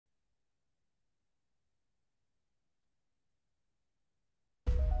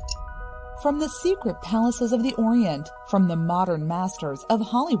From the secret palaces of the Orient, from the modern masters of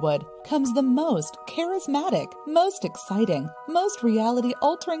Hollywood, comes the most charismatic, most exciting, most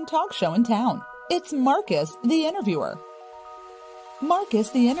reality-altering talk show in town. It's Marcus the Interviewer.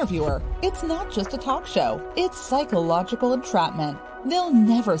 Marcus the Interviewer. It's not just a talk show. It's psychological entrapment. They'll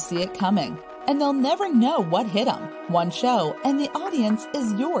never see it coming, and they'll never know what hit them. One show, and the audience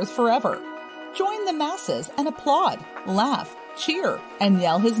is yours forever. Join the masses and applaud, laugh, cheer, and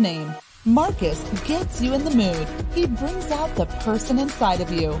yell his name. Marcus gets you in the mood. He brings out the person inside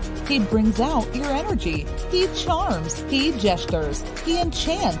of you. He brings out your energy. He charms. He gestures. He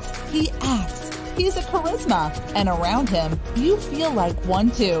enchants. He acts. He's a charisma. And around him, you feel like one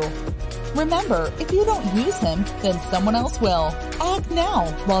too. Remember, if you don't use him, then someone else will. Act now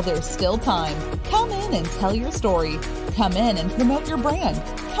while there's still time. Come in and tell your story. Come in and promote your brand.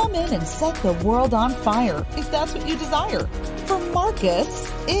 Come in and set the world on fire if that's what you desire. For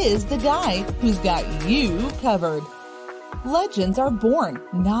Marcus is the guy who's got you covered. Legends are born,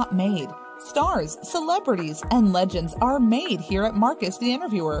 not made. Stars, celebrities, and legends are made here at Marcus the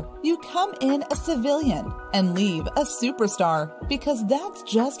Interviewer. You come in a civilian and leave a superstar because that's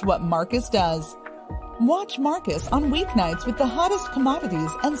just what Marcus does. Watch Marcus on weeknights with the hottest commodities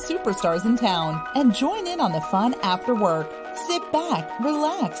and superstars in town and join in on the fun after work. Sit back,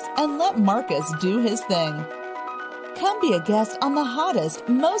 relax, and let Marcus do his thing. Come be a guest on the hottest,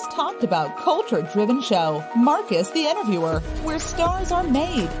 most talked about culture-driven show, Marcus the Interviewer, where stars are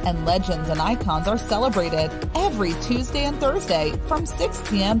made and legends and icons are celebrated every Tuesday and Thursday from 6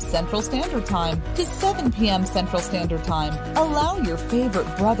 p.m. Central Standard Time to 7 p.m. Central Standard Time. Allow your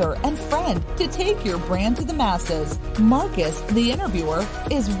favorite brother and friend to take your brand to the masses. Marcus the Interviewer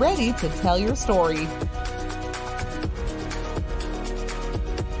is ready to tell your story.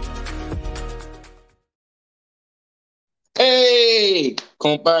 Hey,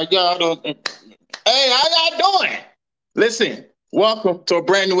 compadre. Hey, how y'all doing? Listen, welcome to a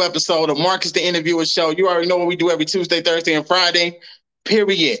brand new episode of Marcus the Interviewer Show. You already know what we do every Tuesday, Thursday, and Friday,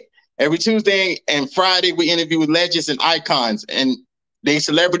 period. Every Tuesday and Friday, we interview legends and icons, and they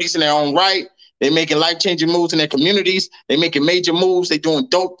celebrities in their own right. They're making life-changing moves in their communities. They're making major moves. They're doing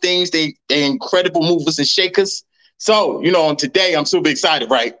dope things. They're incredible movers and shakers. So, today I'm super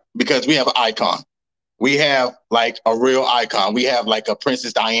excited, right? Because we have an icon. We have like a real icon. We have like a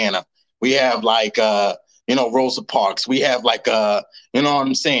Princess Diana. We have like, Rosa Parks. We have like, you know what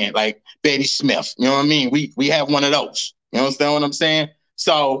I'm saying? Like Betty Smith. You know what I mean? We have one of those. You understand what I'm saying?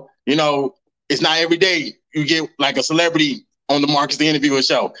 So, it's not every day you get like a celebrity on the Marcus the Interviewer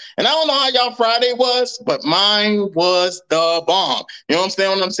Show. And I don't know how y'all Friday was, but mine was the bomb. You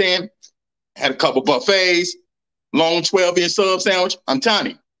understand what I'm saying? Had a couple buffets, long 12-inch sub sandwich. I'm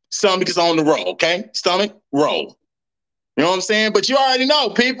telling you. Stomach is on the roll, okay? Stomach, roll. You know what I'm saying? But you already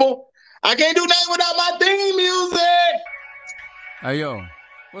know, people. I can't do nothing without my theme music. Hey, yo.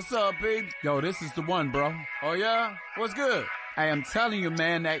 What's up, babe? Yo, this is the one, bro. Oh, yeah? What's good? I am telling you,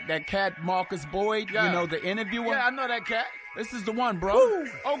 man, that cat Marcus Boyd, yeah. The interviewer. Yeah, I know that cat. This is the one, bro. Woo.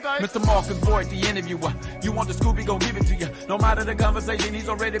 Okay. Mr. Marcus Boyd, the interviewer. You want the scoop, he gon' give it to you. No matter the conversation, he's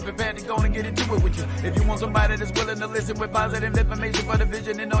already prepared to go and get into it with you. If you want somebody that's willing to listen with positive information for the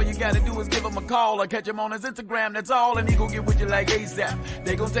vision, then all you gotta do is give him a call or catch him on his Instagram, that's all. And he gon' get with you like ASAP.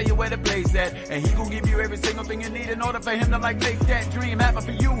 They gon' tell you where the place at. And he gon' give you every single thing you need in order for him to make that dream happen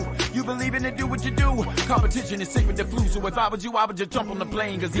for you. You believe in it, do what you do. Competition is sick with the flu, so if I was you, I would just jump on the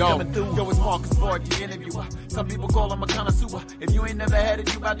plane, cause he coming through. Yo, it's Marcus Boyd, the interviewer. Some people call him a connoisseur. If you ain't never had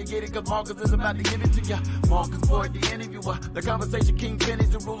it, you about to get it, cause Marcus is about to give it to you. Marcus Boyd, the interviewer. The conversation kingpin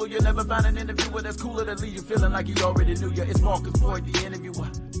is the ruler. You'll never find an interviewer that's cooler than leave you feeling like he already knew you. It's Marcus Boyd, the interviewer.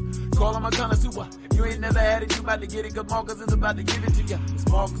 Call him a connoisseur. If you ain't never had it, you about to get it, cause Marcus is about to give it to you. It's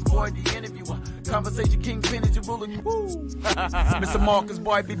Marcus Boyd, the interviewer. Conversation kingpin is your ruler. Woo. Mr. Marcus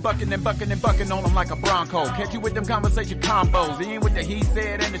Boyd be bucking and bucking and bucking on him like a Bronco. Catch you with them conversation combos. He ain't with the he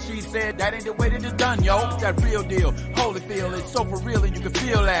said and the she said. That ain't the way that it's done, yo. It's that real deal. Holyfield, it's so for real and you can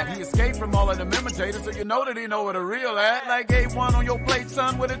feel that. He escaped from all of them imitators, so you know that he know where the real at. Like A1 on your plate,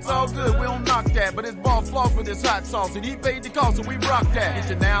 son, but it's all good. We don't knock that, but his ball floss with his hot sauce. And he paid the cost, so we rock that. Get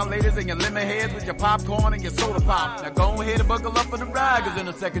your now ladies and your lemon heads with your popcorn and your soda pop. Now go ahead and buckle up for the ride, cause in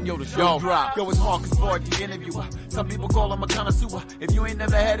a second, yo, the show drop. Yo, it's Marcus Boyd, the interviewer. Some people call him a connoisseur. If you ain't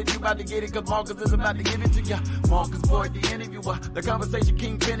never had it, you about to get it, cause Marcus is about to give it to you. Marcus Boyd, the interviewer. The conversation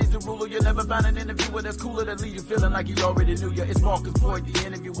kingpin is the ruler. You'll never find an interviewer that's cooler than leave you feeling like he already knew you. It's Marcus Boyd, the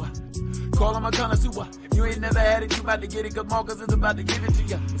interviewer. Call him a connoisseur. If you ain't never had it, you about to get it, cause Marcus is about to give it to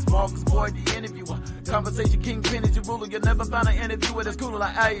you. It's Marcus Boyd, the interviewer. Conversation kingpin is your ruler. You'll never find an interviewer that's cooler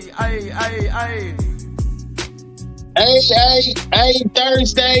like, ayy. Thursday,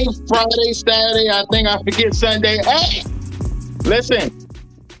 Friday, Saturday. I think I forget Sunday. Hey, listen.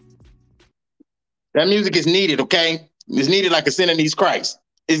 That music is needed, okay? It's needed like a sin needs Christ.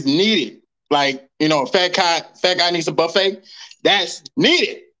 It's needed. Like, a fat guy needs a buffet. That's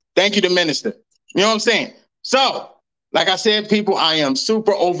needed. Thank you, the minister. You know what I'm saying? So, like I said, people, I am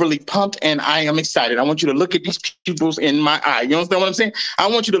super overly pumped and I am excited. I want you to look at these pupils in my eye. You understand what I'm saying? I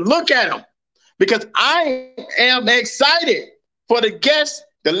want you to look at them because I am excited for the guest,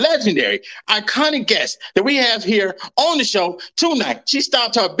 the legendary, iconic guest that we have here on the show tonight. She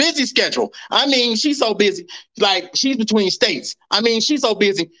stopped her busy schedule. I mean, she's so busy. Like, she's between states. I mean, she's so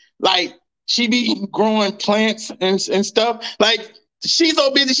busy. Like, she be growing plants and stuff. Like, she's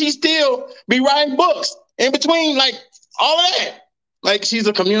so busy, she still be writing books in between, like, all of that. Like, she's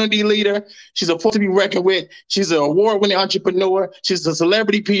a community leader. She's a force to be reckoned with. She's an award-winning entrepreneur. She's a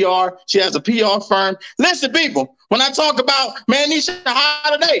celebrity PR. She has a PR firm. Listen, people, when I talk about Manisha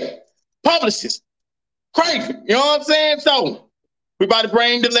Holiday, Publicist, crazy. You know what I'm saying? So, we about to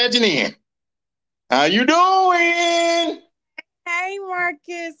bring the legend in. How you doing? Hey,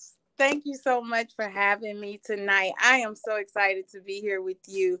 Marcus. Thank you so much for having me tonight. I am so excited to be here with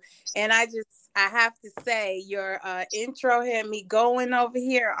you. And I have to say, your intro had me going over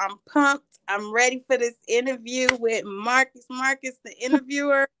here. I'm pumped. I'm ready for this interview with Marcus. Marcus, the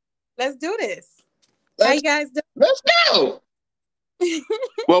interviewer. Let's do this. How you guys doing? Let's go.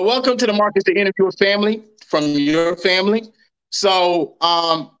 Well, welcome to the Marcus, the interviewer family from your family. So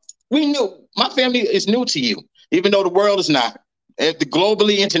we knew my family is new to you, even though the world is not.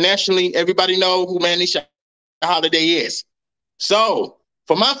 Globally, internationally, everybody know who Manisha Holiday is. So,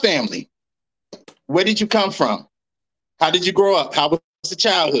 for my family, where did you come from? How did you grow up? How was the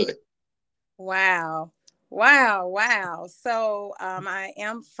childhood? Wow. So, I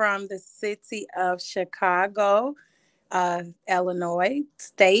am from the city of Chicago, Illinois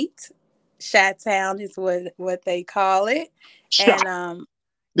state. Chi-town is what they call it. And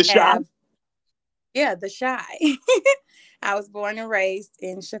the Chi? Yeah, the Chi. I was born and raised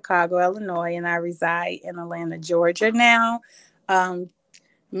in Chicago, Illinois, and I reside in Atlanta, Georgia now. Growing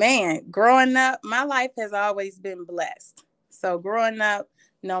up, my life has always been blessed. So growing up,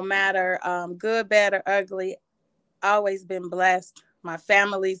 no matter good, bad, or ugly, always been blessed. My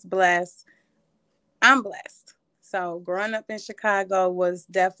family's blessed. I'm blessed. So growing up in Chicago was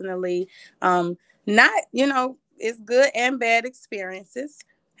definitely not, it's good and bad experiences.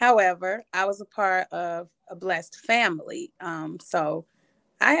 However, I was a part of a blessed family. So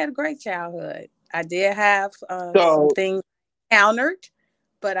I had a great childhood. I did have some things encountered,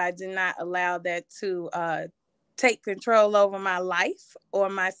 but I did not allow that to take control over my life or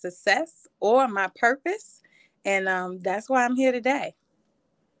my success or my purpose. And that's why I'm here today.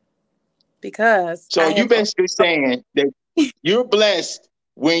 Because you basically saying that you're blessed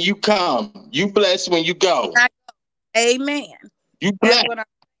when you come. You blessed when you go. Amen. You blessed.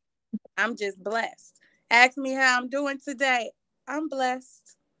 I'm just blessed. Ask me how I'm doing today. I'm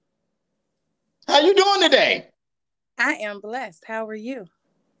blessed. How you doing today? I am blessed. How are you?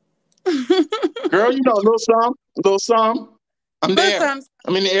 Girl, a little some. I'm there.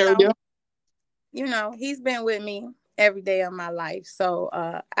 I'm in the area. He's been with me every day of my life. So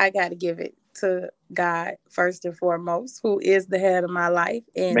I got to give it to God first and foremost, who is the head of my life.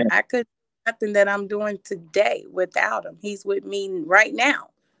 And I could do nothing that I'm doing today without him. He's with me right now.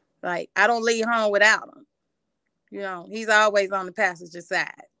 Like, I don't leave home without him. He's always on the passenger side.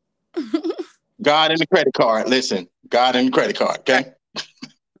 God and the credit card. Listen, God and the credit card, okay?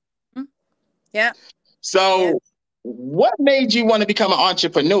 Yeah. So what made you want to become an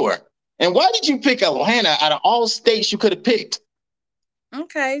entrepreneur? And why did you pick Atlanta out of all states you could have picked?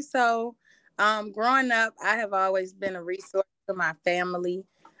 Okay, so growing up, I have always been a resource to my family.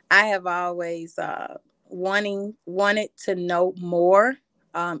 I have always wanted to know more.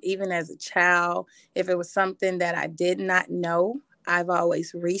 Even as a child, if it was something that I did not know, I've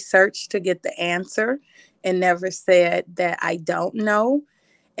always researched to get the answer and never said that I don't know.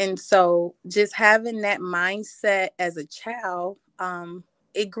 And so just having that mindset as a child,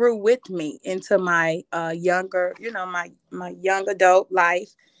 it grew with me into my younger, my young adult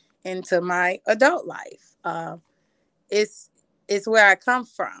life, into my adult life. It's where I come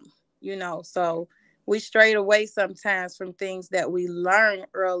from, so we strayed away sometimes from things that we learned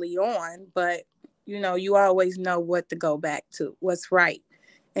early on, but you always know what to go back to, what's right.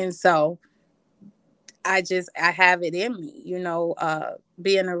 And so I have it in me,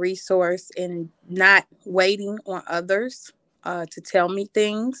 being a resource and not waiting on others to tell me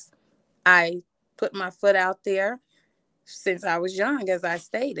things. I put my foot out there since I was young, as I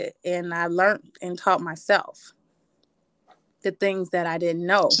stated, and I learned and taught myself. the things that I didn't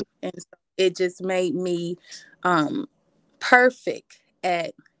know. And so it just made me perfect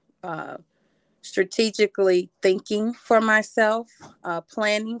at strategically thinking for myself,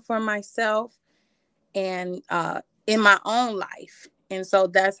 planning for myself, and in my own life. And so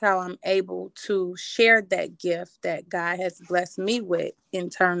that's how I'm able to share that gift that God has blessed me with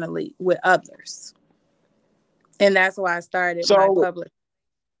internally with others. And that's why I started my public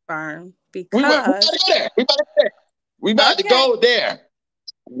firm, because we about to go there.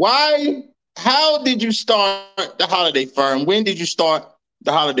 Why? How did you start the holiday firm? When did you start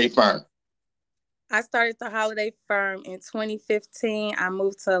the holiday firm? I started the holiday firm in 2015. I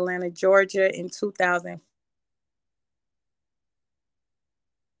moved to Atlanta, Georgia in 2000.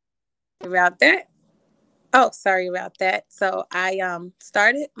 About that. Oh, sorry about that. So I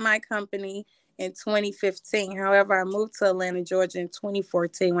started my company in 2015. However, I moved to Atlanta, Georgia in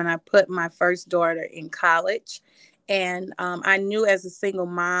 2014 when I put my first daughter in college. And I knew as a single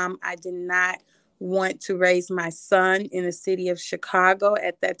mom, I did not want to raise my son in the city of Chicago.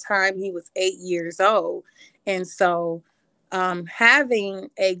 At that time, he was 8 years old. And so having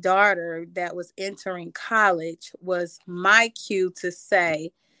a daughter that was entering college was my cue to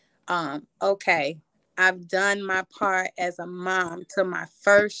say, okay, I've done my part as a mom to my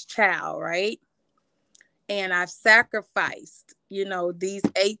first child, right? And I've sacrificed, these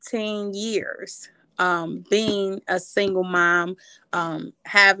 18 years being a single mom,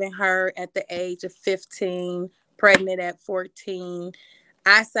 having her at the age of 15, pregnant at 14.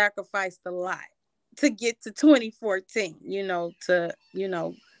 I sacrificed a lot to get to 2014, to,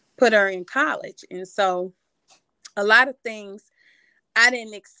 put her in college. And so a lot of things I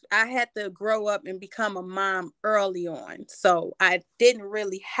had to grow up and become a mom early on. So I didn't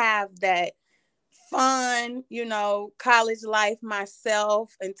really have that fun, college life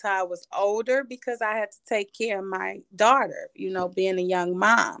myself until I was older, because I had to take care of my daughter, being a young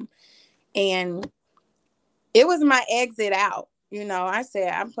mom. And it was my exit out. I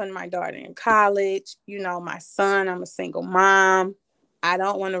said, I'm putting my daughter in college, my son, I'm a single mom. I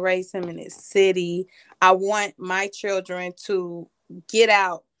don't want to raise him in this city. I want my children to get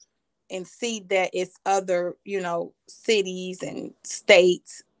out and see that it's other, cities and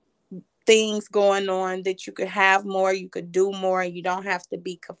states, things going on, that you could have more, you could do more, and you don't have to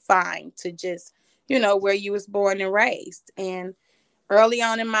be confined to just, where you was born and raised. And early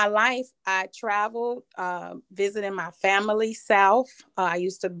on in my life, I traveled, visiting my family south. I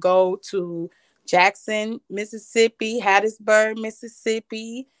used to go to Jackson, Mississippi, Hattiesburg,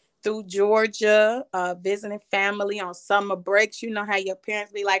 Mississippi, through Georgia, visiting family on summer breaks. You know how your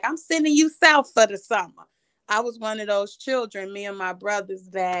parents be like, I'm sending you south for the summer. I was one of those children, me and my brother,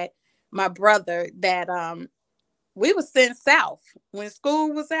 that we was sent south. When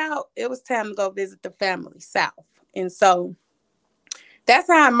school was out, it was time to go visit the family south. And so that's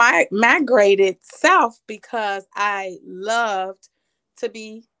how I migrated south, because I loved to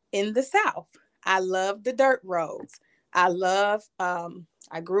be in the south. I loved the dirt roads. I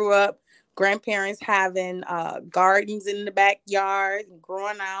grew up, grandparents having gardens in the backyard and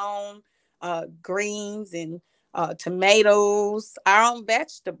growing our own greens and tomatoes, our own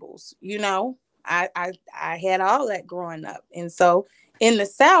vegetables. I had all that growing up. And so in the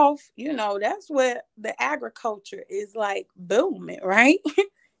South, that's where the agriculture is like booming, right?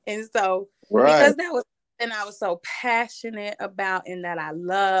 And so because that was, and I was so passionate about, and that I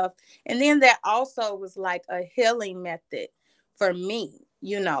loved. And then that also was like a healing method for me,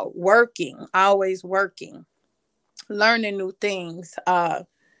 working, always working, learning new things.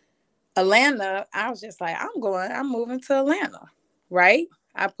 Atlanta, I was just like, I'm moving to Atlanta, right?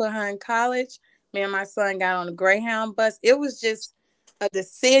 I put her in college. Me and my son got on a Greyhound bus. It was just a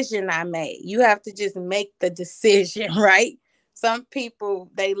decision I made. You have to just make the decision, right? Some people,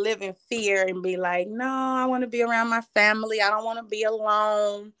 they live in fear and be like, no, I want to be around my family. I don't want to be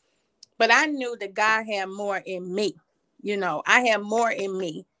alone. But I knew that God had more in me. I had more in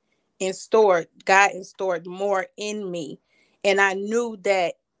me God stored more in me. And I knew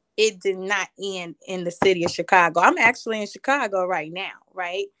that it did not end in the city of Chicago. I'm actually in Chicago right now,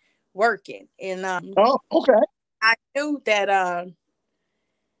 right? Working. And okay. I knew that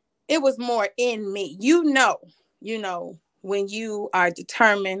it was more in me. When you are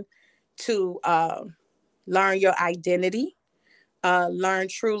determined to learn your identity, learn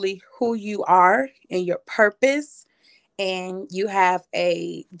truly who you are and your purpose, and you have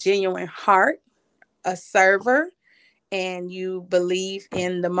a genuine heart, a server, and you believe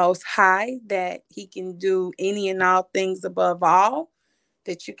in the Most High, that He can do any and all things above all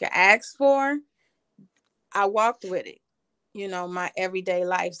that you can ask for. I walked with it, my everyday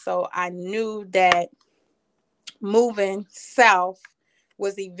life. So I knew that moving south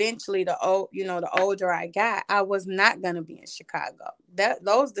was eventually the older I got, I was not going to be in Chicago.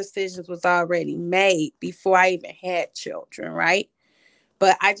 Those decisions was already made before I even had children, right?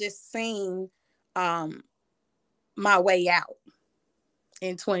 But I just seen my way out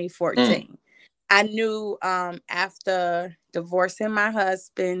in 2014. I knew after divorcing my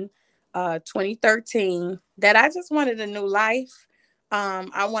husband, 2013, that I just wanted a new life.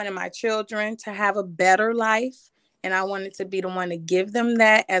 I wanted my children to have a better life, and I wanted to be the one to give them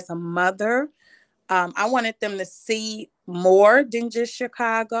that as a mother. I wanted them to see more than just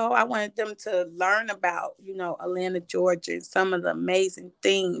Chicago. I wanted them to learn about, Atlanta, Georgia, and some of the amazing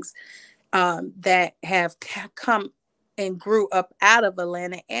things that have come and grew up out of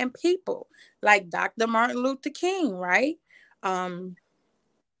Atlanta, and people like Dr. Martin Luther King, right? I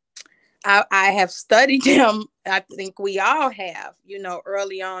have studied him. I think we all have,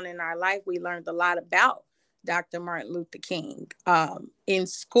 early on in our life, we learned a lot about Dr. Martin Luther King in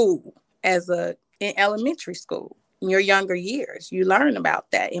school, in elementary school. In your younger years, you learn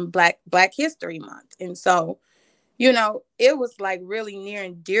about that in Black History Month. And so, it was like really near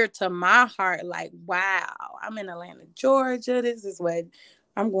and dear to my heart. Like, wow, I'm in Atlanta, Georgia. This is what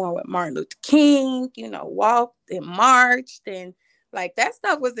I'm going with Martin Luther King, walked and marched, and like that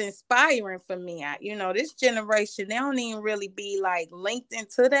stuff was inspiring for me. This generation, they don't even really be like linked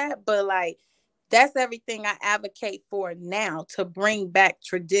into that, but like that's everything I advocate for now, to bring back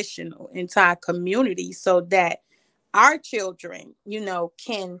traditional into our community so that our children,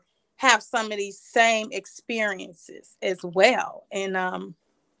 can have some of these same experiences as well. And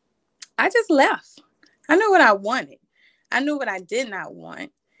I just left. I knew what I wanted. I knew what I did not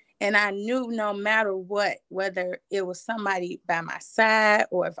want. And I knew no matter what, whether it was somebody by my side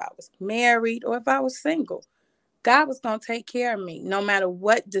or if I was married or if I was single, God was going to take care of me no matter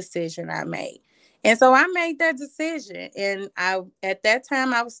what decision I made. And so I made that decision. And at that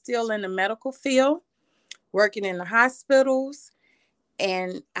time, I was still in the medical field, working in the hospitals.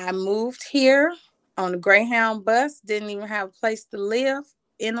 And I moved here on a Greyhound bus, didn't even have a place to live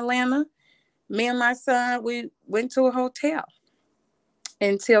in Atlanta. Me and my son, we went to a hotel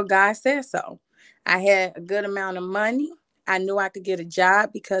until God said so. I had a good amount of money. I knew I could get a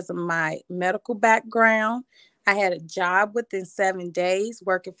job because of my medical background. I had a job within 7 days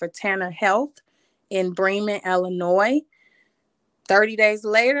working for Tanner Health in Bremen, Illinois. 30 days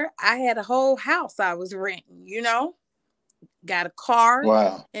later, I had a whole house I was renting, got a car.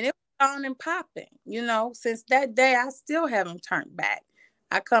 Wow. And it was on and popping. Since that day, I still haven't turned back.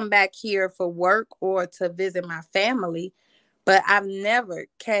 I come back here for work or to visit my family, but I've never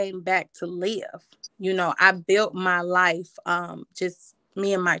came back to live. I built my life, just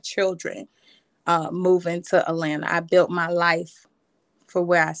me and my children, moving to Atlanta. I built my life for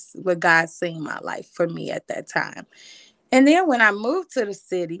where God seen my life for me at that time. And then when I moved to the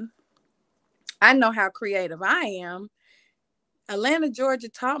city, I know how creative I am. Atlanta, Georgia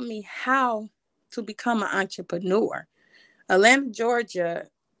taught me how to become an entrepreneur. Atlanta, Georgia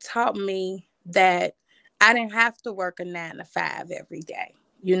taught me that I didn't have to work a 9 to 5 every day.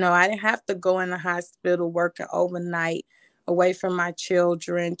 I didn't have to go in the hospital working overnight away from my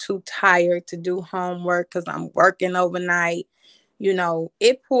children, too tired to do homework because I'm working overnight.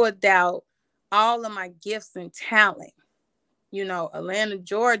 It pulled out all of my gifts and talent. Atlanta,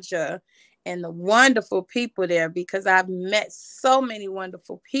 Georgia, and the wonderful people there, because I've met so many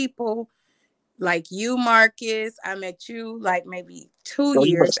wonderful people like you, Marcus. I met you like maybe 2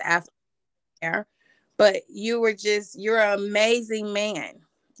 years after there, but you're an amazing man.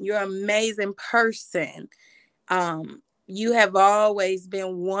 You're an amazing person. You have always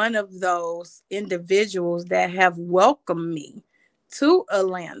been one of those individuals that have welcomed me to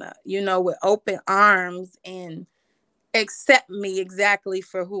Atlanta, with open arms and accept me exactly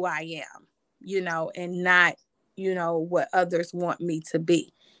for who I am, and not, what others want me to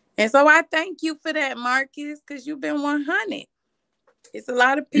be. And so I thank you for that, Marcus, because you've been 100. It's a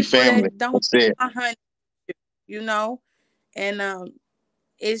lot of people that don't be 100, and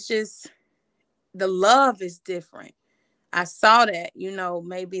it's just the love is different. I saw that,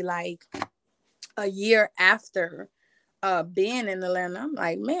 maybe like a year after being in Atlanta. I'm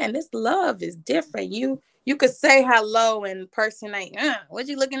like, man, this love is different. You could say hello and the person ain't, what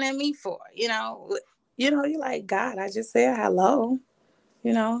you looking at me for? You're like, God, I just said hello.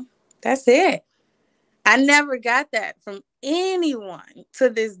 That's it. I never got that from anyone to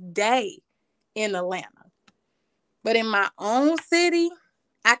this day in Atlanta. But in my own city,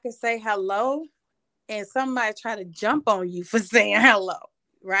 I could say hello and somebody try to jump on you for saying hello,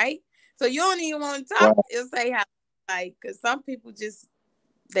 right? So you don't even want to talk. You'll say hello, like, because some people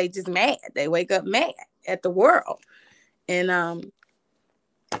they just mad. They wake up mad, at the world. And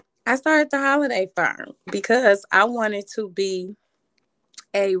I started the holiday firm because I wanted to be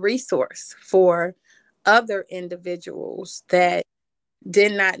a resource for other individuals that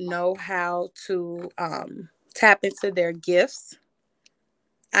did not know how to tap into their gifts.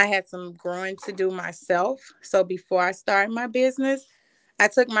 I had some growing to do myself. So before I started my business, I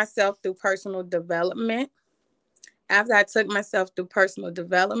took myself through personal development. After I took myself through personal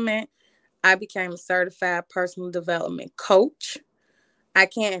development, I became a certified personal development coach. I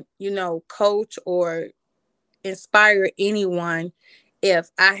can't, coach or inspire anyone if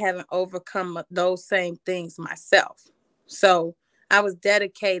I haven't overcome those same things myself. So I was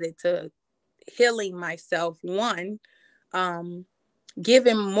dedicated to healing myself. One,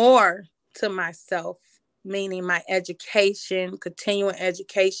 giving more to myself, meaning my education, continuing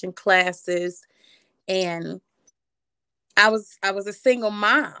education classes, and I was a single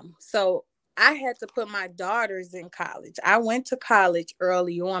mom, so I had to put my daughters in college. I went to college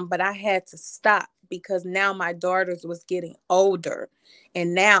early on, but I had to stop because now my daughters was getting older,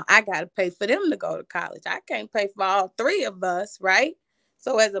 and now I got to pay for them to go to college. I can't pay for all three of us, right?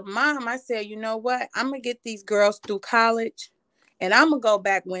 So as a mom, I said, you know what? I'm gonna get these girls through college, and I'm gonna go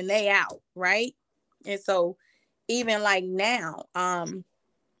back when they out, right? And so even like now,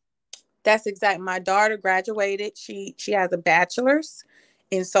 that's exactly. My daughter graduated. She has a bachelor's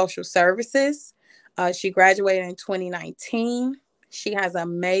in social services. She graduated in 2019. She has an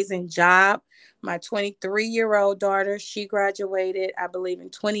amazing job. My 23-year-old daughter, she graduated, I believe, in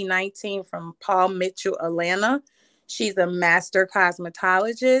 2019 from Paul Mitchell, Atlanta. She's a master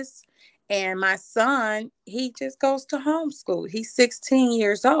cosmetologist. And my son, he just goes to homeschool. He's 16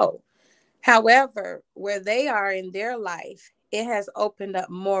 years old. However, where they are in their life, it has opened up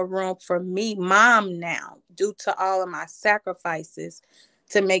more room for me, mom, now, due to all of my sacrifices,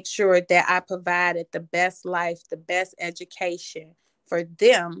 to make sure that I provided the best life, the best education for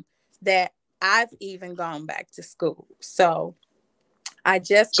them, that I've even gone back to school. So I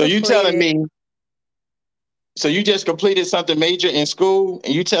just So you telling completed. me, so you just completed something major in school,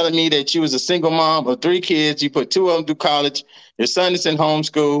 and you telling me that you was a single mom of 3 kids, you put 2 of them through college, your son is in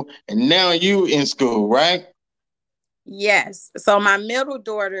homeschool, and now you in school, right? Yes. So my middle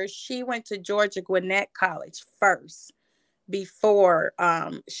daughter, she went to Georgia Gwinnett College first before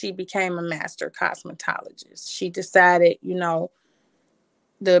she became a master cosmetologist. She decided,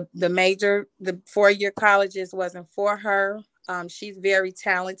 the 4-year colleges wasn't for her. She's very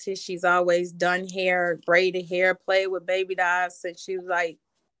talented. She's always done hair, braided hair, played with baby dolls since she was like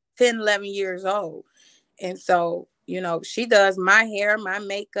 10, 11 years old. And so, she does my hair, my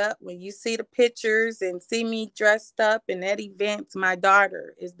makeup. When you see the pictures and see me dressed up and at events, my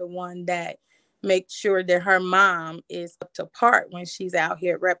daughter is the one that makes sure that her mom is up to par when she's out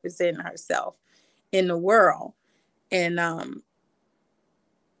here representing herself in the world. And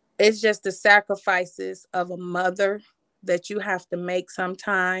it's just the sacrifices of a mother that you have to make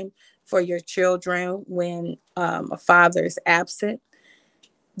sometime for your children when a father is absent.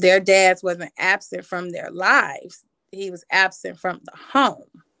 Their dads wasn't absent from their lives. He was absent from the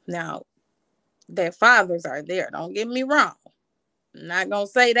home. Now, their fathers are there. Don't get me wrong. I'm not going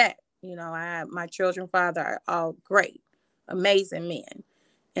to say that. My children's father are all great, amazing men.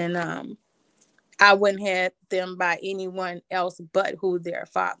 And I wouldn't have them by anyone else but who their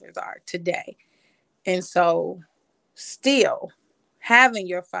fathers are today. And so still having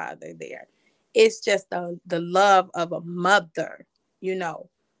your father there, it's just the love of a mother.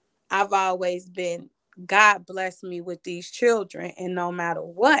 I've always been, God bless me with these children, and no matter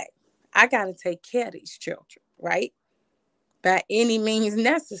what, I got to take care of these children, right? By any means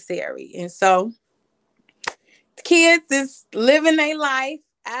necessary. And so the kids is living their life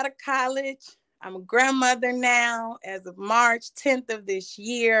out of college. I'm a grandmother now as of March 10th of this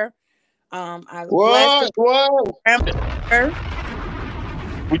year. I was blessed to be a grandmother.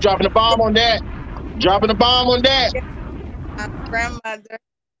 We dropping the bomb on that. Dropping the bomb on that. I'm a grandmother.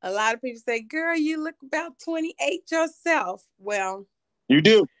 A lot of people say, girl, you look about 28 yourself. Well, You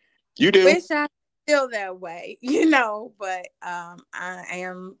do. You do. wish I feel that way, but I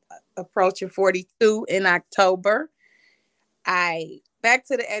am approaching 42 in October. Back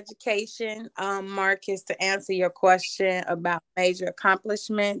to the education, Marcus, to answer your question about major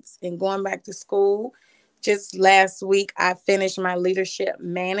accomplishments and going back to school. Just last week, I finished my leadership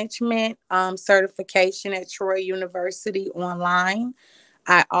management certification at Troy University online.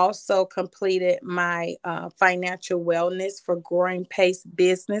 I also completed my financial wellness for Growing Pace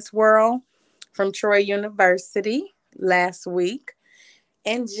Business World from Troy University last week.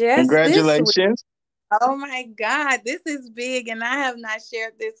 And just this week, Congratulations. Oh my God, this is big, and I have not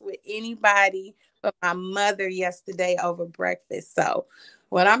shared this with anybody but my mother yesterday over breakfast. So,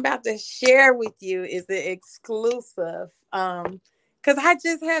 what I'm about to share with you is the exclusive. Because I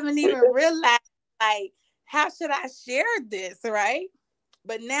just haven't even realized, like, how should I share this, right?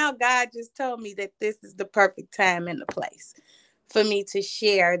 But now God just told me that this is the perfect time and the place for me to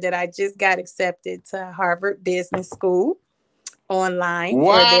share that I just got accepted to Harvard Business School online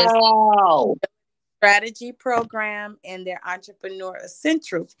for their Wow. strategy program and their entrepreneur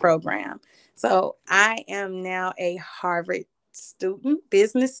essentials program. So I am now a Harvard student,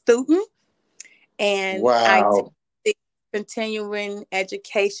 business student, and I Wow. take continuing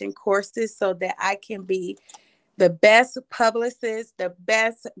education courses so that I can be the best publicist, the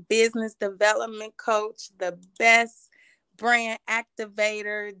best business development coach, the best brand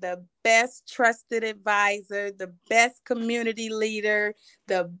activator, the best trusted advisor, the best community leader,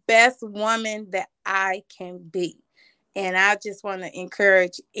 the best woman that I can be. And I just want to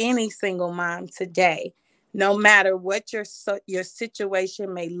encourage any single mom today, no matter what your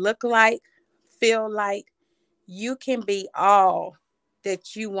situation may look like, feel like, you can be all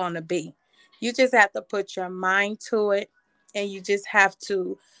that you want to be. You just have to put your mind to it, and you just have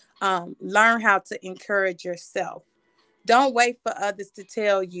to learn how to encourage yourself. Don't wait for others to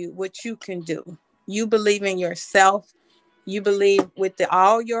tell you what you can do. You believe in yourself. You believe with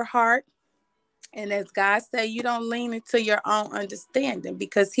all your heart. And as God said, you don't lean into your own understanding,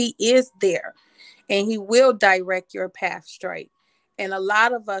 because He is there and He will direct your path straight. And a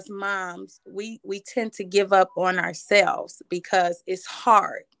lot of us moms, we tend to give up on ourselves because it's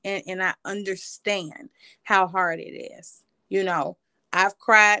hard. And I understand how hard it is. You know, I've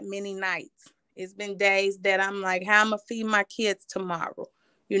cried many nights. It's been days that I'm like, how am I gonna feed my kids tomorrow?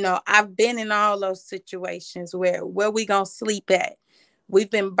 You know, I've been in all those situations where we gonna sleep at. We've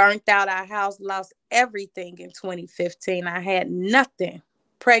been burnt out. Our house lost everything in 2015. I had nothing.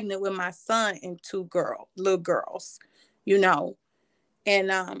 Pregnant with my son and two little girls, you know.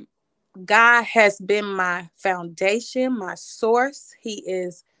 And God has been my foundation, my source. He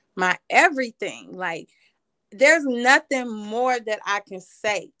is my everything. Like, there's nothing more that I can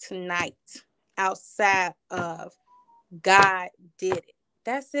say tonight outside of God did it.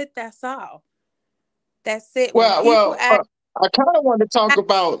 That's it. That's all. That's it. When Well, people well, ask, I kind of want to talk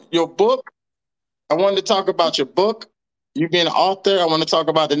about your book. I wanted to talk about your book. You being an author. I want to talk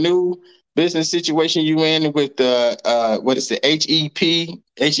about the new business situation you in with the what is it, HMP?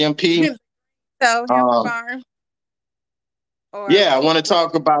 so hemp Um, farm or yeah, I want to what?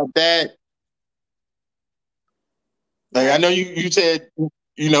 talk about that. Like, I Okay. know you said,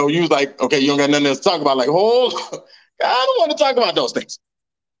 you was like, okay, you don't got nothing else to talk about. Like, hold, I don't want to talk about those things.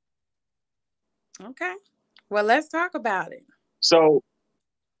 Okay. Well, let's talk about it. So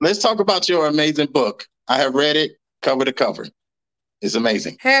let's talk about your amazing book. I have read it cover to cover. It's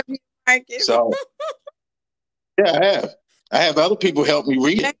amazing. Have you, Marcus? So yeah, I have. I have other people help me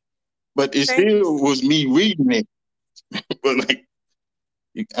read thank, it, but it thank you. still was me reading it. But like,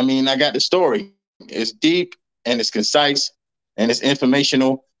 I mean, I got the story. It's deep and it's concise and it's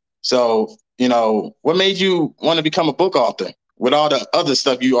informational. So, what made you want to become a book author with all the other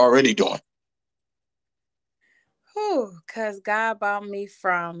stuff you already doing? Because God brought me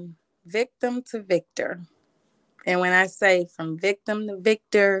from victim to victor. And when I say from victim to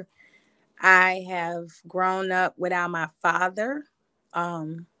victor, I have grown up without my father.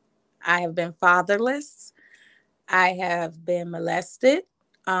 Um, I have been fatherless. I have been molested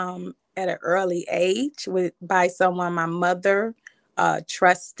at an early age by someone my mother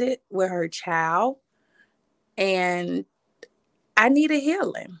trusted with her child. And I needed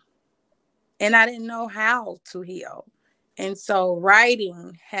healing. And I didn't know how to heal. And so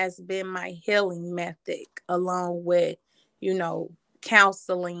writing has been my healing method, along with,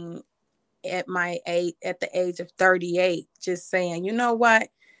 counseling at my age, at the age of 38, just saying, you know what?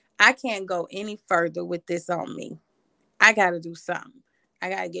 I can't go any further with this on me. I got to do something. I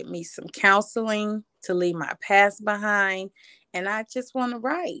got to get me some counseling to leave my past behind. And I just want to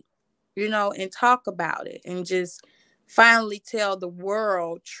write, and talk about it and just finally tell the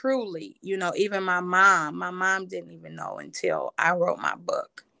world truly, even my mom didn't even know until I wrote my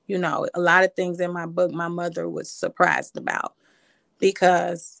book. A lot of things in my book, my mother was surprised about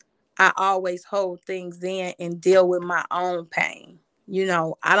because I always hold things in and deal with my own pain.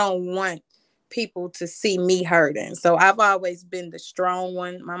 I don't want people to see me hurting. So I've always been the strong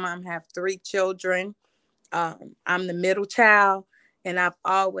one. My mom have 3 children. I'm the middle child, and I've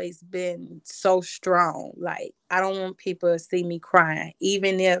always been so strong. Like, I don't want people to see me crying.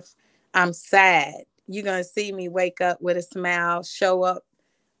 Even if I'm sad, you're going to see me wake up with a smile, show up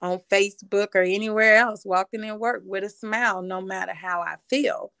on Facebook or anywhere else, walking in work with a smile, no matter how I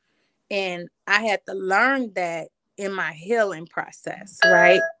feel. And I had to learn that in my healing process,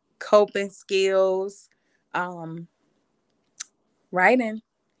 right? Coping skills, writing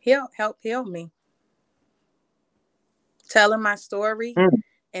help heal me. Telling my story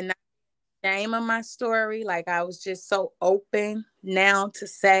and not shame of my story. Like, I was just so open now to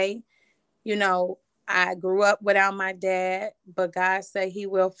say, you know, I grew up without my dad, but God said he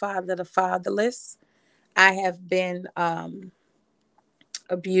will father the fatherless. I have been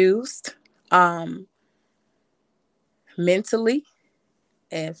abused mentally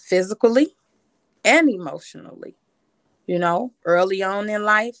and physically and emotionally, you know, early on in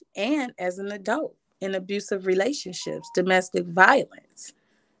life and as an adult in abusive relationships, domestic violence.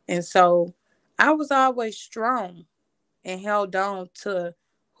 And so I was always strong and held on to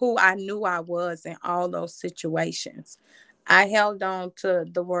who I knew I was in all those situations. I held on to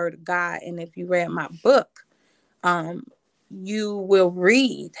the word of God. And if you read my book, you will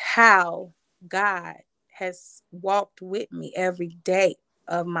read how God has walked with me every day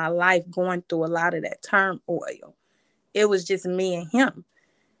of my life going through a lot of that turmoil. It was just me and him.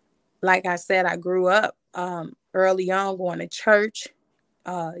 Like I said, I grew up early on going to church,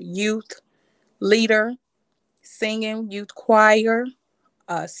 youth leader, singing, youth choir,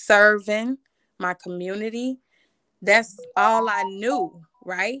 serving my community. That's all I knew,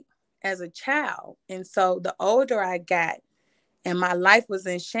 right? As a child. And so the older I got and my life was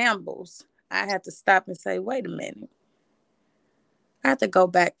in shambles, I had to stop and say, wait a minute. I had to go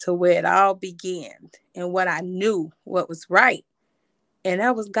back to where it all began and what I knew, what was right. And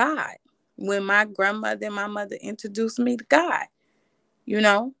that was God. When my grandmother and my mother introduced me to God, you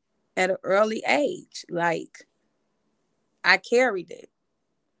know, at an early age, like, I carried it.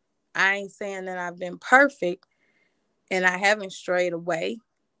 I ain't saying that I've been perfect and I haven't strayed away,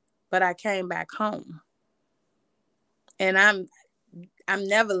 but I came back home. And I'm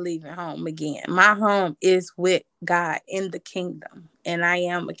never leaving home again. My home is with God in the kingdom, and I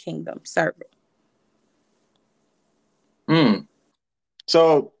am a kingdom servant.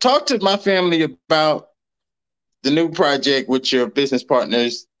 So talk to my family about the new project with your business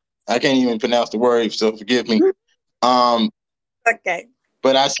partners. I can't even pronounce the word, so forgive me. Okay.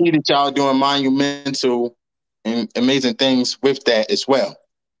 But I see that y'all doing monumental and amazing things with that as well.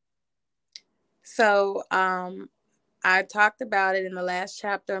 So I talked about it in the last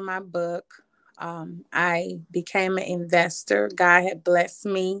chapter of my book. I became an investor. God had blessed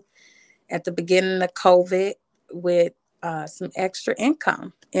me at the beginning of COVID with some extra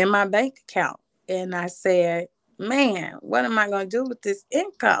income in my bank account. And I said, man, what am I going to do with this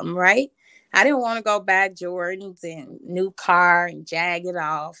income, right? I didn't want to go buy Jordans and new car and jag it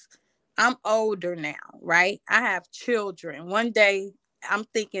off. I'm older now, right? I have children. One day, I'm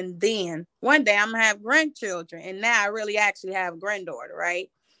thinking then, one day I'm going to have grandchildren. And now I really actually have a granddaughter, right?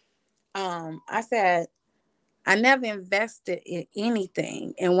 I said, I never invested in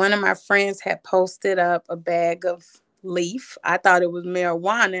anything. And one of my friends had posted up a bag of leaf. I thought it was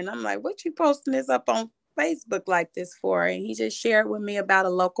marijuana. And I'm like, what you posting this up on Facebook like this for? And he just shared with me about a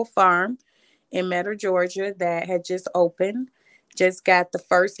local farm in Metter, Georgia that had just opened, just got the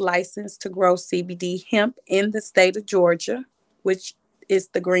first license to grow CBD hemp in the state of Georgia, which is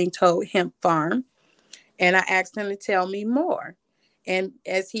the Green Toad Hemp Farm. And I asked him to tell me more. And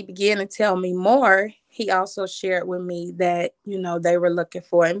as he began to tell me more, he also shared with me that, you know, they were looking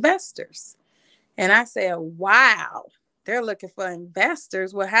for investors. And I said, wow, they're looking for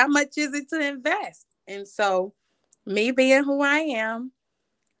investors. Well, how much is it to invest? And so, me being who I am,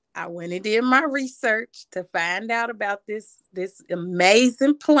 I went and did my research to find out about this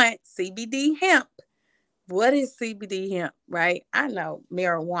amazing plant, CBD hemp. What is CBD hemp, right? I know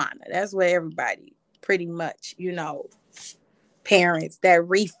marijuana. That's what everybody pretty much, you know, parents, that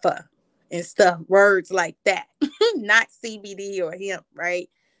reefer and stuff, words like that, not CBD or hemp, right?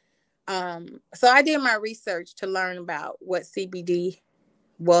 So I did my research to learn about what CBD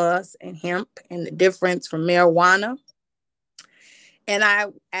was and hemp and the difference from marijuana. And I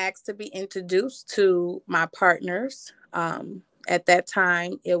asked to be introduced to my partners. At that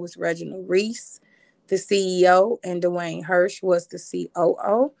time, it was Reginald Reese, the CEO, and Dwayne Hirsch was the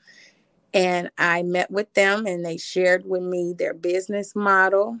COO. And I met with them and they shared with me their business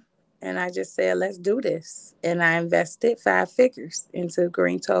model. And I just said, let's do this. And I invested 5 figures into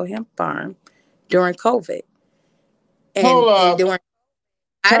Green Toe Hemp Farm during COVID. And during,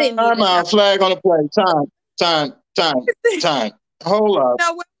 I didn't even know. Flag on the play. Time. Hold up.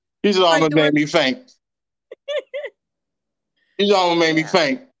 He's almost made me faint. He's almost made me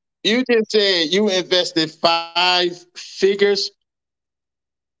faint. You just said you invested 5 figures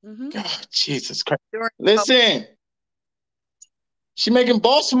God, Jesus Christ. During Listen, she making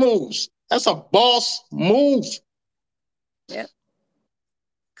boss moves. That's a boss move. Yep.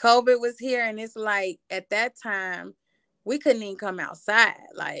 COVID was here, and it's like at that time we couldn't even come outside.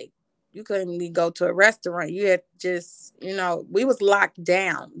 Like you couldn't even go to a restaurant. You had just, we was locked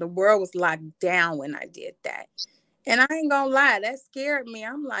down. The world was locked down when I did that. And I ain't gonna lie, that scared me.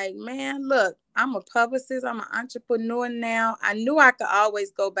 I'm like, man, look, I'm a publicist. I'm an entrepreneur now. I knew I could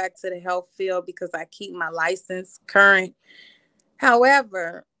always go back to the health field because I keep my license current.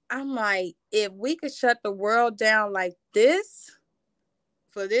 However, I'm like, if we could shut the world down like this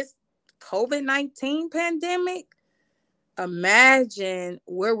for this COVID-19 pandemic, imagine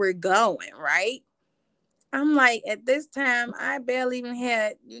where we're going, right? I'm like, at this time, I barely even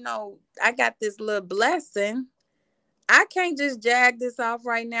had, I got this little blessing. I can't just jag this off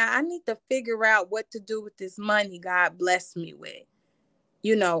right now. I need to figure out what to do with this money God blessed me with.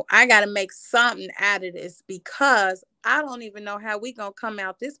 I got to make something out of this because I don't even know how we going to come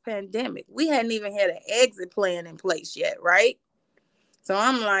out this pandemic. We hadn't even had an exit plan in place yet, right? So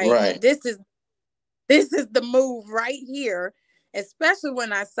I'm like, Right. this is the move right here, especially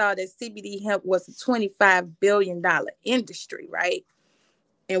when I saw that CBD hemp was a $25 billion industry, right?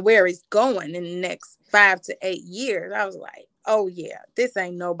 And where it's going in the next 5 to 8 years. I was like, oh yeah, this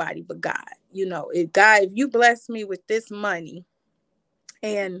ain't nobody but God. If you bless me with this money,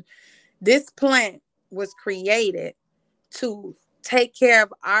 and this plant was created to take care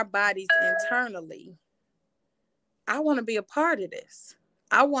of our bodies internally, I want to be a part of this.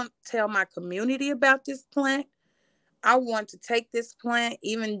 I want to tell my community about this plant. I want to take this plant,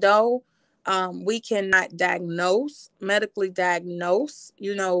 even though we cannot medically diagnose,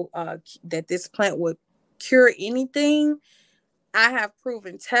 that this plant would cure anything. I have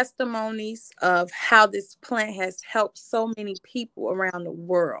proven testimonies of how this plant has helped so many people around the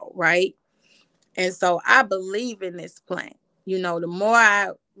world, right? And so I believe in this plant. The more I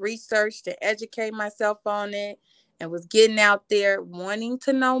researched and educate myself on it and was getting out there wanting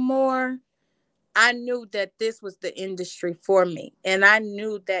to know more, I knew that this was the industry for me. And I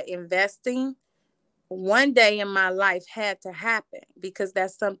knew that investing one day in my life had to happen because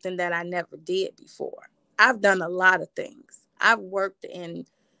that's something that I never did before. I've done a lot of things. I've worked in,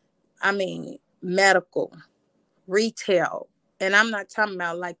 medical, retail, and I'm not talking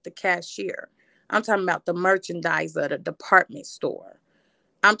about like the cashier. I'm talking about the merchandiser, the department store.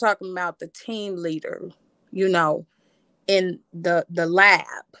 I'm talking about the team leader, in the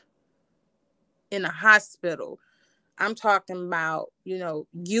lab, in a hospital. I'm talking about,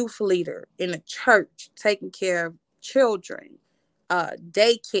 youth leader in a church, taking care of children,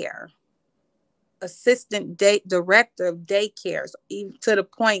 daycare, assistant director of daycares, even to the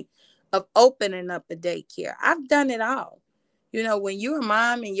point of opening up a daycare. I've done it all. When you're a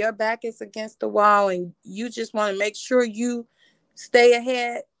mom and your back is against the wall and you just want to make sure you stay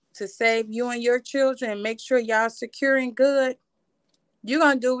ahead to save you and your children and make sure y'all secure and good, you're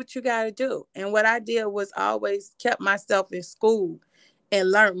going to do what you got to do. And what I did was always kept myself in school and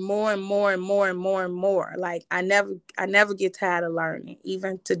learned more and more and more and more and more. Like I never get tired of learning,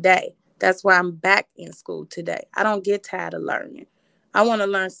 even today. That's why I'm back in school today. I don't get tired of learning. I want to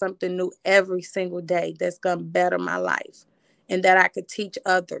learn something new every single day that's going to better my life and that I could teach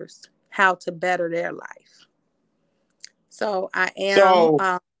others how to better their life. So I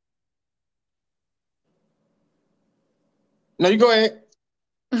am. No, you go ahead.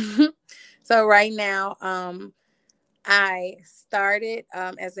 So right now, I started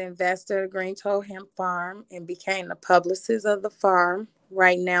as an investor at Green Toe Hemp Farm and became the publicist of the farm.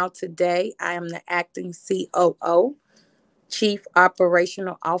 Right now, today, I am the acting COO, Chief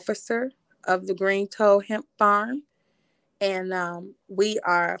Operational Officer of the Green Toe Hemp Farm. And we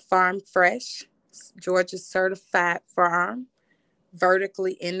are Farm Fresh, Georgia certified farm,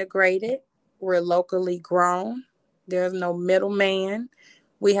 vertically integrated. We're locally grown. There's no middleman.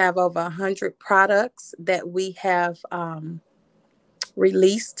 We have over 100 products that we have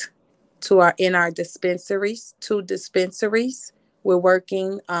released in our dispensaries, 2 dispensaries. We're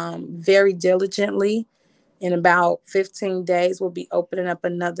working very diligently. In about 15 days, we'll be opening up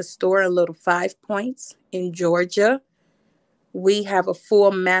another store in Little Five Points in Georgia. We have a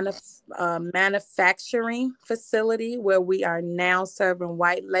full manufacturing facility where we are now serving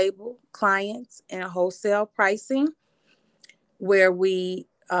white label clients and wholesale pricing, where we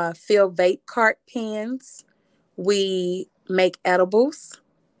fill vape cart pens. We make edibles,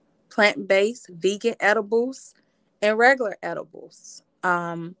 plant-based, vegan edibles, and regular edibles.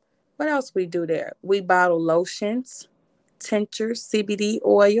 What else we do there? We bottle lotions, tinctures, CBD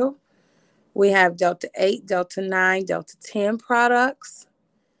oil. We have Delta 8, Delta 9, Delta 10 products.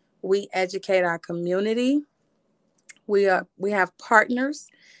 We educate our community. We have partners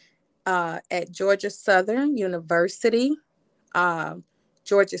at Georgia Southern University,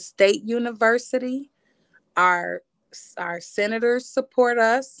 Georgia State University. Our senators support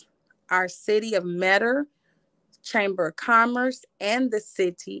us. Our city of Metter, Chamber of Commerce, and the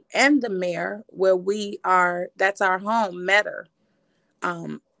city and the mayor, where we are, that's our home, Metter.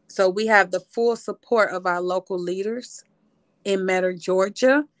 So we have the full support of our local leaders in Metter,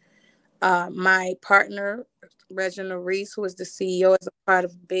 Georgia. My partner, Reginald Reese, who is the CEO, is a part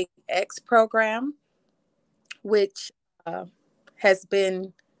of Big X program, which has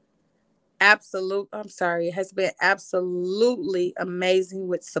been absolutely amazing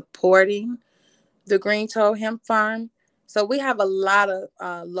with supporting the Green Toe Hemp Farm. So we have a lot of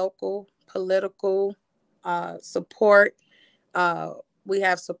local political support. We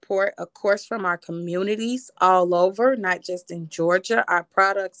have support, of course, from our communities all over, not just in Georgia. Our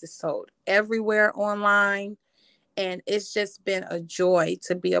products is sold everywhere online. And it's just been a joy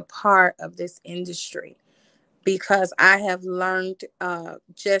to be a part of this industry, because I have learned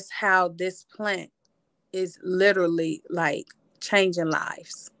just how this plant is literally like changing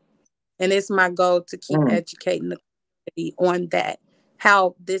lives. And it's my goal to keep educating the community on that,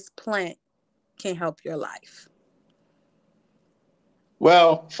 how this plant can help your life.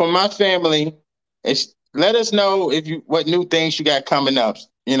 Well, for my family, let us know what new things you got coming up.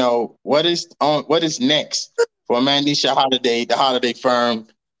 What is next for Manisha Holiday, the Holiday Firm,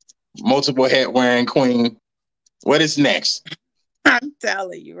 multiple hat wearing queen. What is next? I'm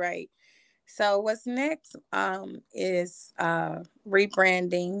telling you, right? So what's next is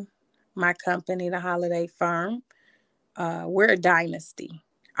rebranding my company, the Holiday Firm. We're a dynasty.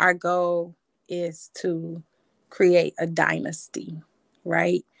 Our goal is to create a dynasty,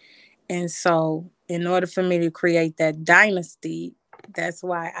 right? And so in order for me to create that dynasty, that's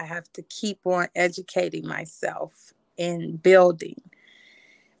why I have to keep on educating myself and building.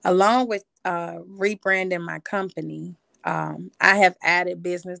 Along with rebranding my company, I have added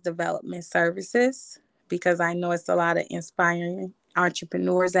business development services, because I know it's a lot of inspiring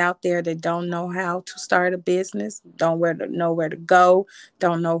entrepreneurs out there that don't know how to start a business, don't know where to go,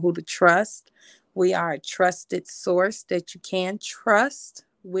 don't know who to trust. We are a trusted source that you can trust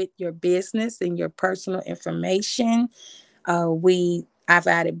with your business and your personal information. I've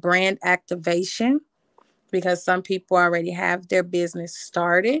added brand activation, because some people already have their business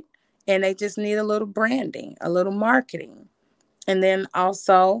started and they just need a little branding, a little marketing. And then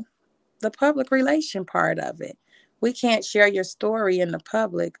also the public relation part of it. We can't share your story in the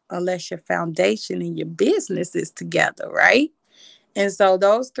public unless your foundation and your business is together, right? And so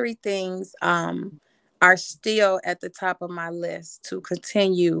those three things are still at the top of my list to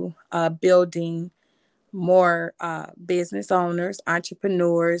continue building more business owners,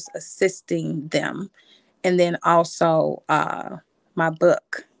 entrepreneurs, assisting them. And then also my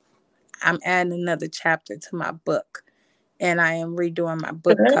book. I'm adding another chapter to my book, and I am redoing my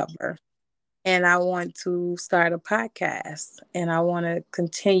book cover. And I want to start a podcast, and I want to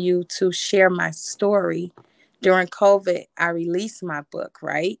continue to share my story. During COVID, I released my book,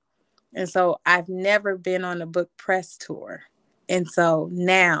 right? And so I've never been on a book press tour. And so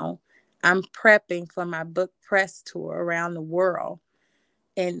now I'm prepping for my book press tour around the world,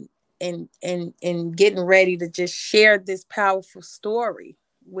 and getting ready to just share this powerful story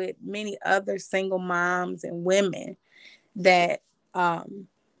with many other single moms and women that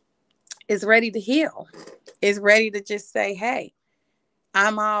is ready to heal, is ready to just say, hey,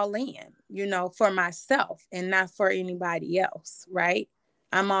 I'm all in, for myself and not for anybody else, right?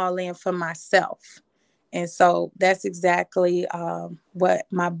 I'm all in for myself. And so that's exactly what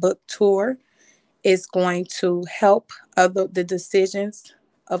my book tour is going to help the decisions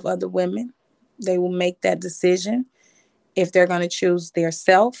of other women. They will make that decision if they're going to choose their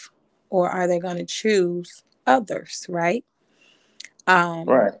self, or are they going to choose others, right?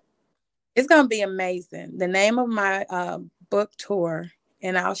 Right. It's going to be amazing. The name of my book tour,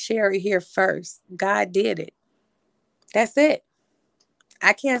 and I'll share it here first. God did it. That's it.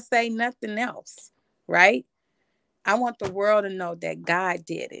 I can't say nothing else, right? I want the world to know that God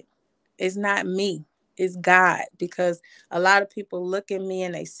did it. It's not me. It's God, because a lot of people look at me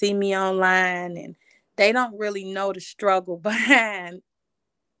and they see me online and they don't really know the struggle behind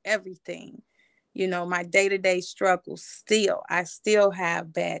everything. My day-to-day struggles I still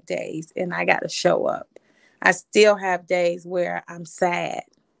have bad days and I got to show up. I still have days where I'm sad,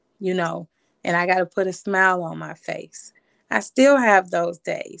 and I got to put a smile on my face. I still have those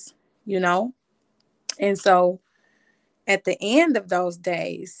days, and so at the end of those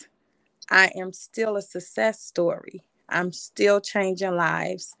days, I am still a success story. I'm still changing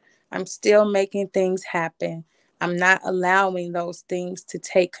lives. I'm still making things happen. I'm not allowing those things to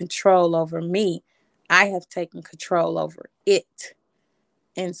take control over me. I have taken control over it.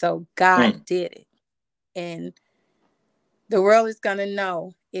 And so God did it. And the world is going to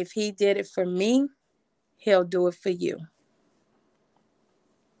know if he did it for me, he'll do it for you.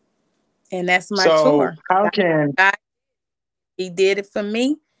 And that's my tour. How can God, he did it for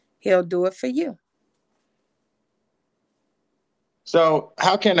me, he'll do it for you. So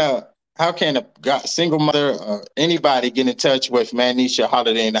how can a single mother or anybody get in touch with Manisha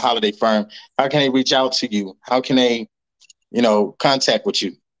Holiday and the Holiday Firm? How can they reach out to you? How can they, contact with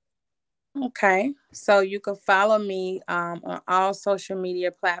you? Okay, so you can follow me on all social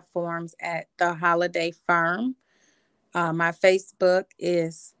media platforms at The Holiday Firm. My Facebook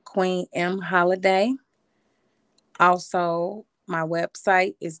is Queen M Holiday. Also, my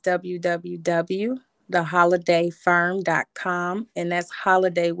website is www.theholidayfirm.com, and that's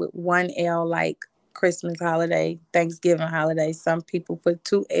holiday with one L, like Christmas holiday, Thanksgiving holiday. Some people put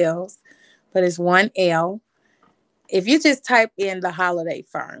two L's, but it's one L. If you just type in The Holiday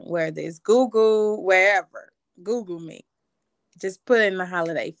Firm, whether it's Google, wherever, Google me. Just put in The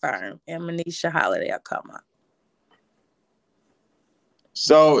Holiday Firm, and Manisha Holiday will come up.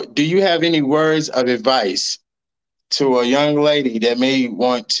 So do you have any words of advice to a young lady that may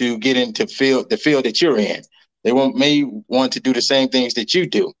want to get into the field that you're in? They may want to do the same things that you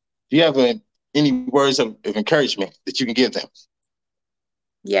do. Do you have any words of encouragement that you can give them?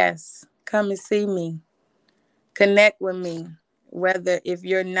 Yes, come and see me. Connect with me. Whether if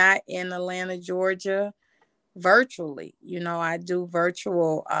you're not in Atlanta, Georgia, virtually, I do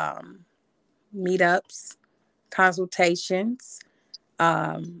virtual meetups, consultations.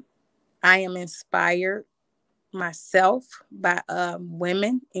 I am inspired myself by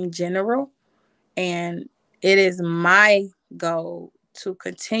women in general, and it is my goal to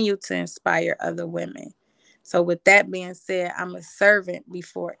continue to inspire other women. So with that being said, I'm a servant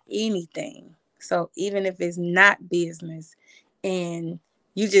before anything. So even if it's not business and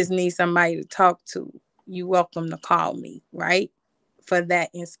you just need somebody to talk to, you're welcome to call me, right? For that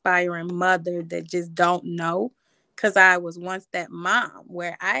inspiring mother that just don't know. Because I was once that mom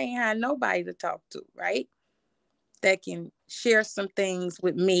where I ain't had nobody to talk to, right? That can share some things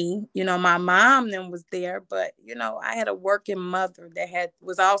with me. My mom then was there, but I had a working mother that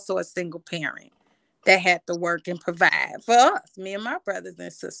was also a single parent that had to work and provide for us, me and my brothers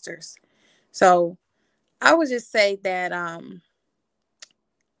and sisters. So I would just say that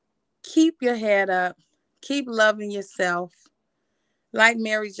keep your head up, keep loving yourself. Like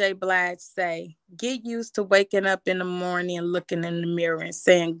Mary J. Blige say, get used to waking up in the morning and looking in the mirror and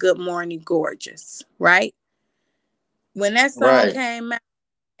saying, "Good morning, gorgeous," right? When that song Right. came out,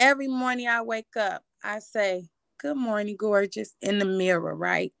 every morning I wake up, I say, "Good morning, gorgeous," in the mirror,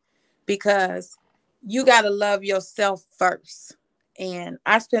 right? Because you got to love yourself first. And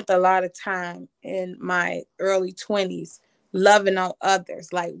I spent a lot of time in my early 20s loving on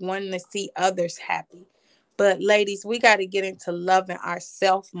others, like wanting to see others happy. But ladies, we got to get into loving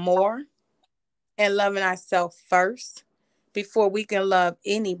ourselves more and loving ourselves first before we can love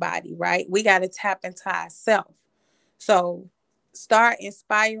anybody, right? We got to tap into ourselves. So start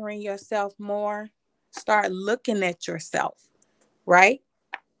inspiring yourself more. Start looking at yourself, right?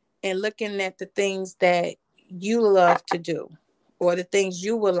 And looking at the things that you love to do or the things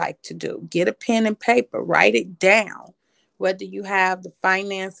you would like to do. Get a pen and paper, write it down. Whether you have the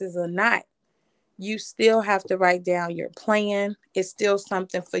finances or not, you still have to write down your plan. It's still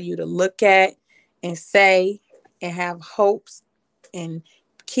something for you to look at and say and have hopes and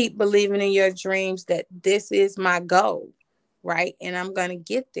keep believing in your dreams that this is my goal, right? And I'm going to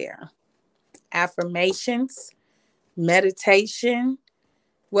get there. Affirmations, meditation,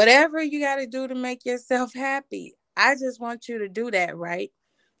 whatever you got to do to make yourself happy. I just want you to do that, right?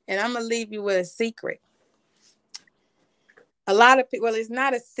 And I'm going to leave you with a secret. A lot of people, well, it's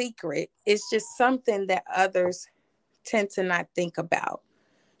not a secret. It's just something that others tend to not think about.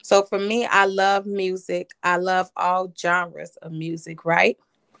 So for me, I love music. I love all genres of music, right?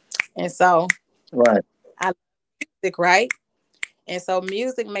 And so Right. I love music, right? And so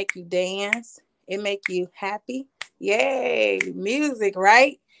music make you dance. It make you happy. Yay, music,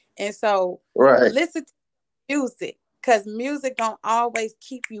 right? And so Right. listen to music, because music gonna always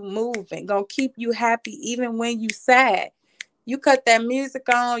keep you moving, gonna keep you happy even when you sad. You cut that music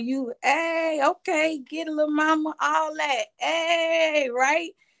on, you, hey, okay, get a little mama, all that, hey,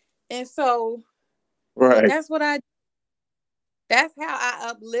 right? And so Right. that's that's how I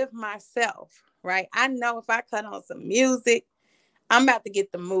uplift myself, right? I know if I cut on some music, I'm about to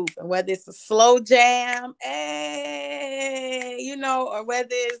get the moving, whether it's a slow jam, hey, you know, or whether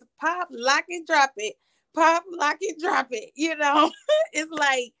it's pop, lock it, drop it, pop, lock it, drop it, you know. It's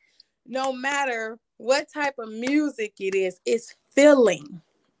like no matter what type of music it is, it's filling,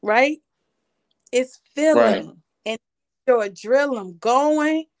 right? It's Right. filling. And your adrenaline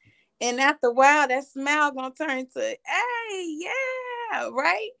going. And after a while, that smile gonna turn to, hey, yeah,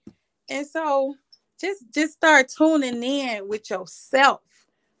 right? And so just start tuning in with yourself.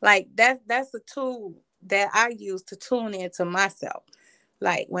 Like that's a tool that I use to tune into myself.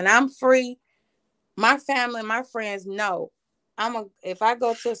 Like when I'm free, my family, my friends know if I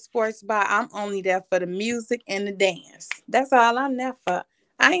go to a sports bar, I'm only there for the music and the dance. That's all I'm there for.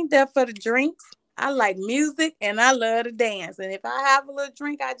 I ain't there for the drinks. I like music and I love to dance. And if I have a little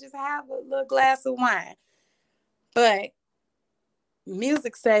drink, I just have a little glass of wine. But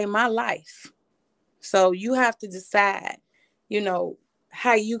music saved my life. So you have to decide, you know,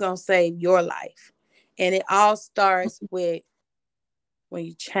 how you gonna save your life. And it all starts with when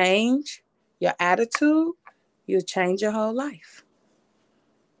you change your attitude, you'll change your whole life.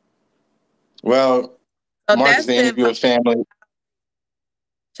 Well, So Mark is that's the interview of family.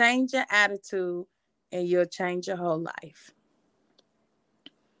 Change your attitude and you'll change your whole life.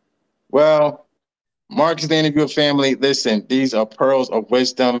 Well, Mark is the interview of family. Listen, these are pearls of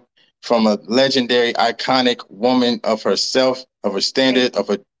wisdom from a legendary, iconic woman of herself, of her standard, of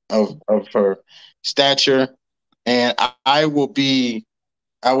her stature. And I will be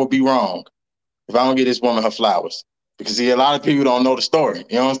wrong if I don't give this woman her flowers. Because see, a lot of people don't know the story.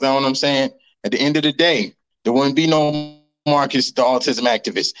 You understand what I'm saying? At the end of the day, there wouldn't be no Marcus, the autism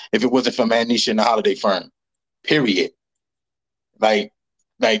activist, if it wasn't for Manisha and the Holiday Firm. Period. Like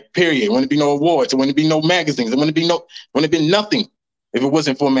period. There wouldn't be no awards. There wouldn't be no magazines. There wouldn't be nothing if it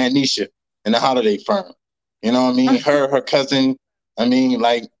wasn't for Manisha and the Holiday Firm. You know what I mean? Her cousin. I mean,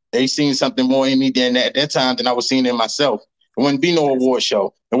 like they seen something more in me than at that time than I was seeing in myself. There wouldn't be no award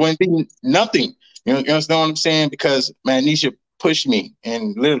show. There wouldn't be nothing. You understand what I'm saying? Because Manisha pushed me,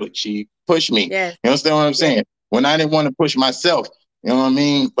 and literally she pushed me. Yes. You understand what I'm saying? When I didn't want to push myself, you know what I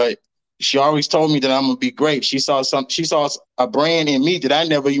mean? But she always told me that I'm gonna be great. She saw a brand in me that I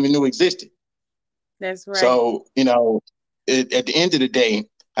never even knew existed. That's right. So, you know, at the end of the day,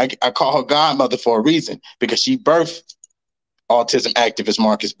 I call her godmother for a reason, because she birthed autism activist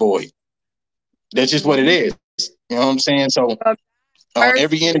Marcus Boyd. That's just what it is. You know what I'm saying? So on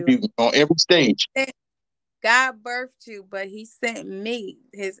every interview, on every stage. God birthed you, but he sent me,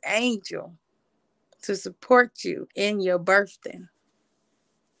 his angel, to support you in your birthing.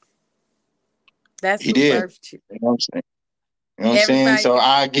 That's who birthed you. You know what I'm saying? You know what I'm saying? So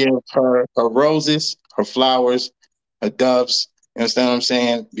I give her roses, her flowers, her doves. You understand what I'm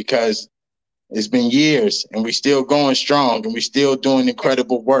saying? Because it's been years and we're still going strong and we're still doing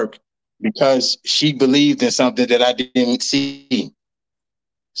incredible work because she believed in something that I didn't see.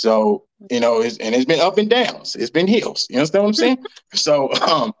 So, you know, it's been up and downs. It's been hills. You understand what I'm saying? So,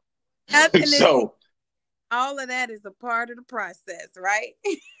 so all of that is a part of the process, right?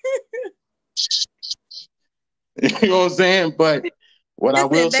 You know what I'm saying? But what I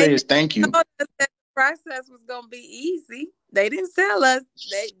will say is thank you. The process was gonna be easy. They didn't tell us.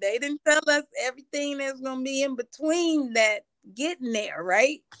 They didn't tell us everything that's gonna be in between that getting there,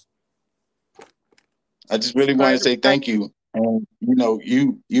 right? I just really want to say thank you, and you know,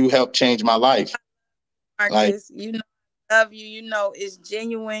 you helped change my life. Marcus, you know, I love you. You know, it's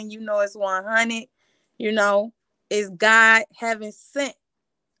genuine. You know, it's 100. You know, it's God heaven sent.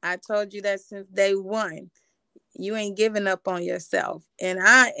 I told you that since day one. You ain't giving up on yourself. And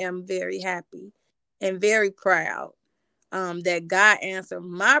I am very happy and very proud that God answered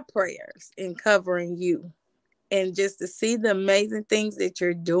my prayers in covering you. And just to see the amazing things that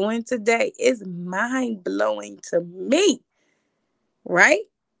you're doing today is mind-blowing to me, right?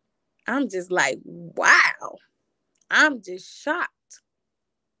 I'm just like, wow. I'm just shocked.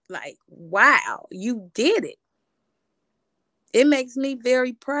 Like, wow, you did it. It makes me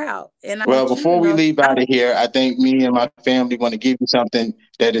very proud. And well, before we leave out of here, I think me and my family want to give you something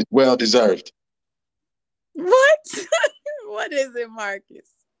that is well deserved. What? What is it, Marcus?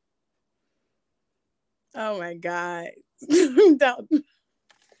 Oh my God. Don't.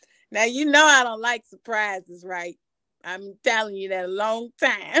 Now you know I don't like surprises, right? I'm telling you that a long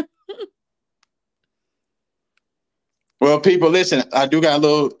time. Well, people, listen, I do got a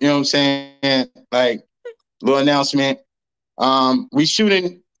little, you know what I'm saying, like little announcement. We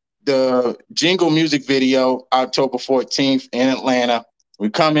shooting the Jingle music video October 14th in Atlanta. We're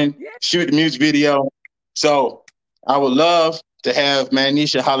coming, shoot the music video. So I would love to have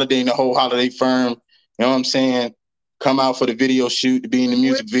Manisha Holiday and the whole Holiday Firm, you know what I'm saying, come out for the video shoot, to be in the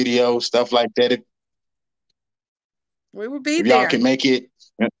music video, stuff like that. We will be if there. Y'all can make it.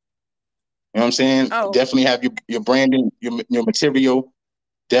 You know what I'm saying? Oh. Definitely have your branding, your material.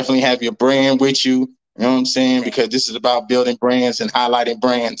 Definitely have your brand with you. You know what I'm saying? Because this is about building brands and highlighting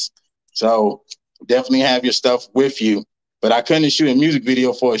brands. So definitely have your stuff with you. But I couldn't shoot a music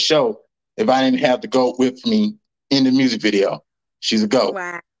video for a show if I didn't have the GOAT with me in the music video. She's a GOAT.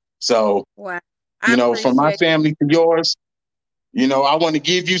 Wow. So, you know, from my family to yours, you know, I want to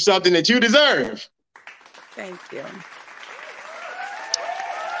give you something that you deserve. Thank you.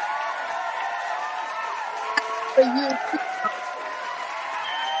 For you.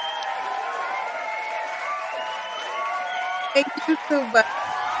 Thank you too, but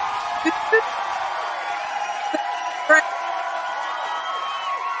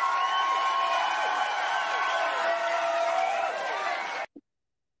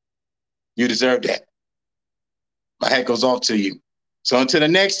you deserve that. My hat goes off to you. So until the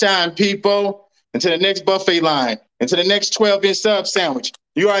next time, people, until the next buffet line, until the next 12-inch sub sandwich,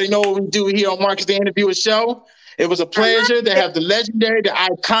 you already know what we do here on Marcus the Interviewer Show. It was a pleasure to have the legendary, the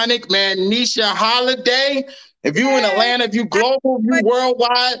iconic Manisha Holiday. If you in Atlanta, if you global, if you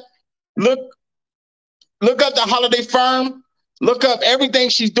worldwide, look up the Holiday Firm. Look up everything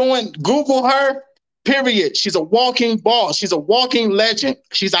she's doing. Google her, period. She's a walking boss. She's a walking legend.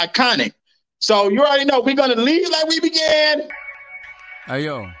 She's iconic. So you already know we're going to leave like we began. Hey,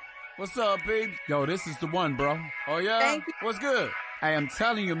 yo. What's up, babe? Yo, this is the one, bro. Oh, yeah? Thank you. What's good? I am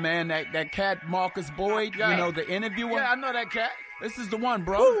telling you, man, that cat Marcus Boyd, you know, the interviewer. Yeah, I know that cat. This is the one,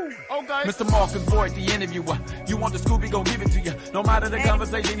 bro. Woo. Okay. Mr. Marcus Boyd, the interviewer. You want the scoop, he gon' give it to you. No matter the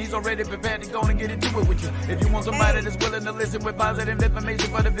conversation, he's already prepared to go and get into it with you. If you want somebody that's willing to listen with positive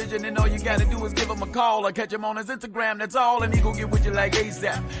information for the vision, then all you gotta do is give him a call or catch him on his Instagram, that's all. And he gon' get with you like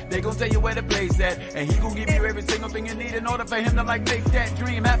ASAP. They gon' tell you where the place at. And he gon' give you every single thing you need in order for him to like make that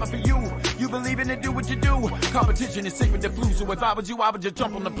dream happen for you. You believe in it, do what you do. Competition is sick with the flu, so if I was you, I would just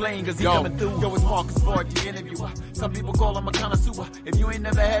jump on the plane, cause he coming through. Yo, it's Marcus Boyd, the interviewer. Some people call him a connoisseur. If you ain't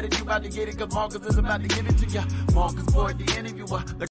never had it, you about to get it, cause Marcus is about to give it to you. Marcus Boyd, the interviewer.